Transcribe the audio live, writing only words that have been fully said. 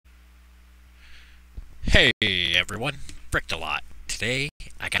Hey everyone, Brickedalot. Today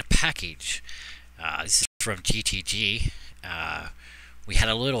I got a package. This is from GTG. We had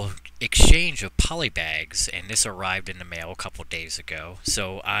a little exchange of poly bags, and this arrived in the mail a couple days ago.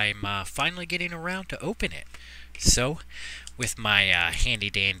 So I'm finally getting around to open it. So, with my handy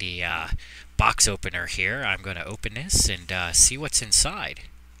dandy box opener here, I'm going to open this and see what's inside.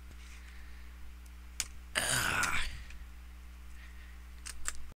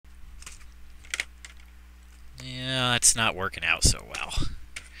 Yeah, it's not working out so well.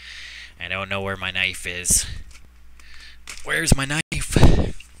 I don't know where my knife is. Where's my knife?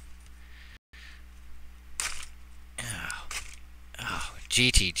 Oh,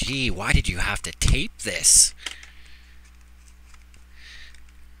 GTG, why did you have to tape this?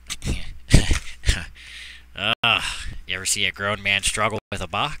 You ever see a grown man struggle with a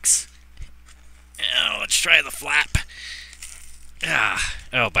box? Oh, let's try the flap.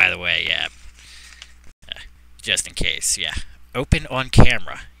 Oh, by the way, yeah. Just in case, yeah. Open on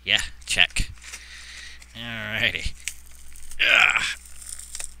camera. Yeah, check. Alrighty.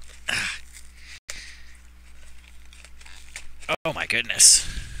 Oh my goodness.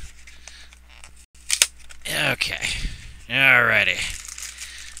 Okay. Alrighty.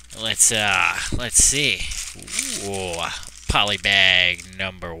 Let's see. Ooh, poly bag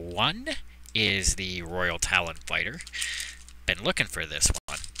number 1 is the Royal Talon Fighter. Been looking for this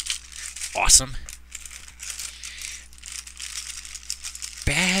one. Awesome.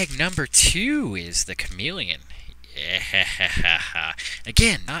 Bag number 2 is the Chameleon. Yeah.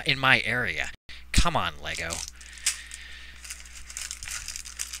 Again, not in my area. Come on, Lego.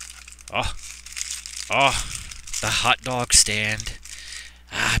 Oh, the hot dog stand.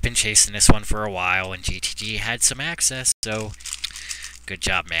 I've been chasing this one for a while, and GTG had some access, so good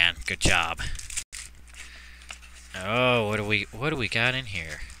job, man. Good job. Oh, what do we got in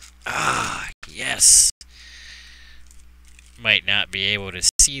here? Yes. Might not be able to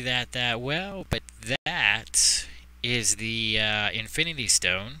see that well, but that is the Infinity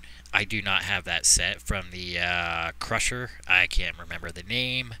Stone. I do not have that set from the Crusher. I can't remember the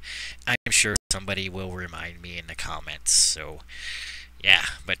name. I'm sure somebody will remind me in the comments. So, yeah,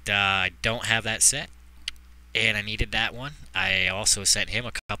 but I don't have that set, and I needed that one. I also sent him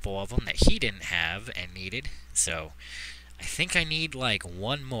a couple of them that he didn't have and needed. So, I think I need like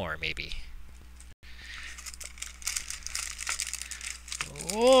one more, maybe.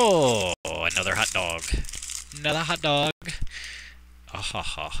 Oh, another hot dog. Another hot dog.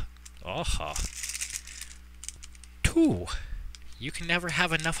 Aha. Aha. 2. You can never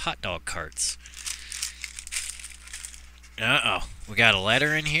have enough hot dog carts. Uh-oh. We got a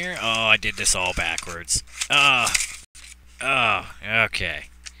letter in here? Oh, I did this all backwards. Oh, okay.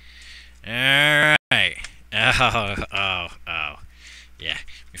 Alright. Oh. Yeah.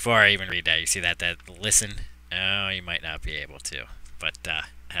 Before I even read that, you see that listen? Oh, you might not be able to. But,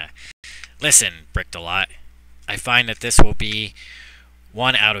 listen, Brickedalot. I find that this will be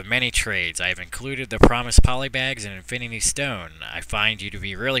one out of many trades. I have included the promised polybags and Infinity Stone. I find you to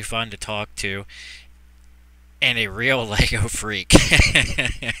be really fun to talk to and a real Lego freak.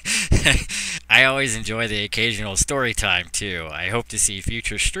 I always enjoy the occasional story time, too. I hope to see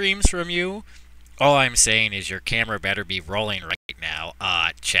future streams from you. All I'm saying is your camera better be rolling right now.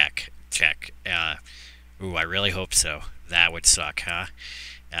 Check. Ooh, I really hope so. That would suck, huh?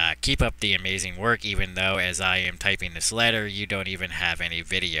 Keep up the amazing work, even though as I am typing this letter, you don't even have any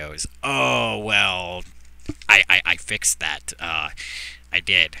videos. Oh, well, I fixed that. I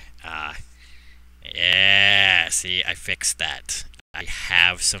did. Yeah, see, I fixed that. I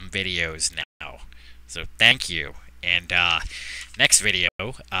have some videos now. So thank you. And next video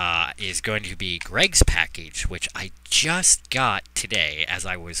is going to be Greg's package, which I just got today as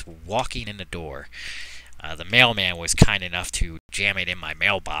I was walking in the door. The mailman was kind enough to jam it in my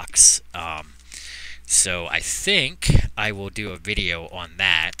mailbox. So I think I will do a video on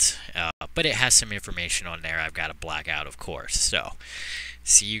that. But it has some information on there I've got to black out, of course. So,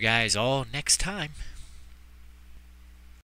 see you guys all next time.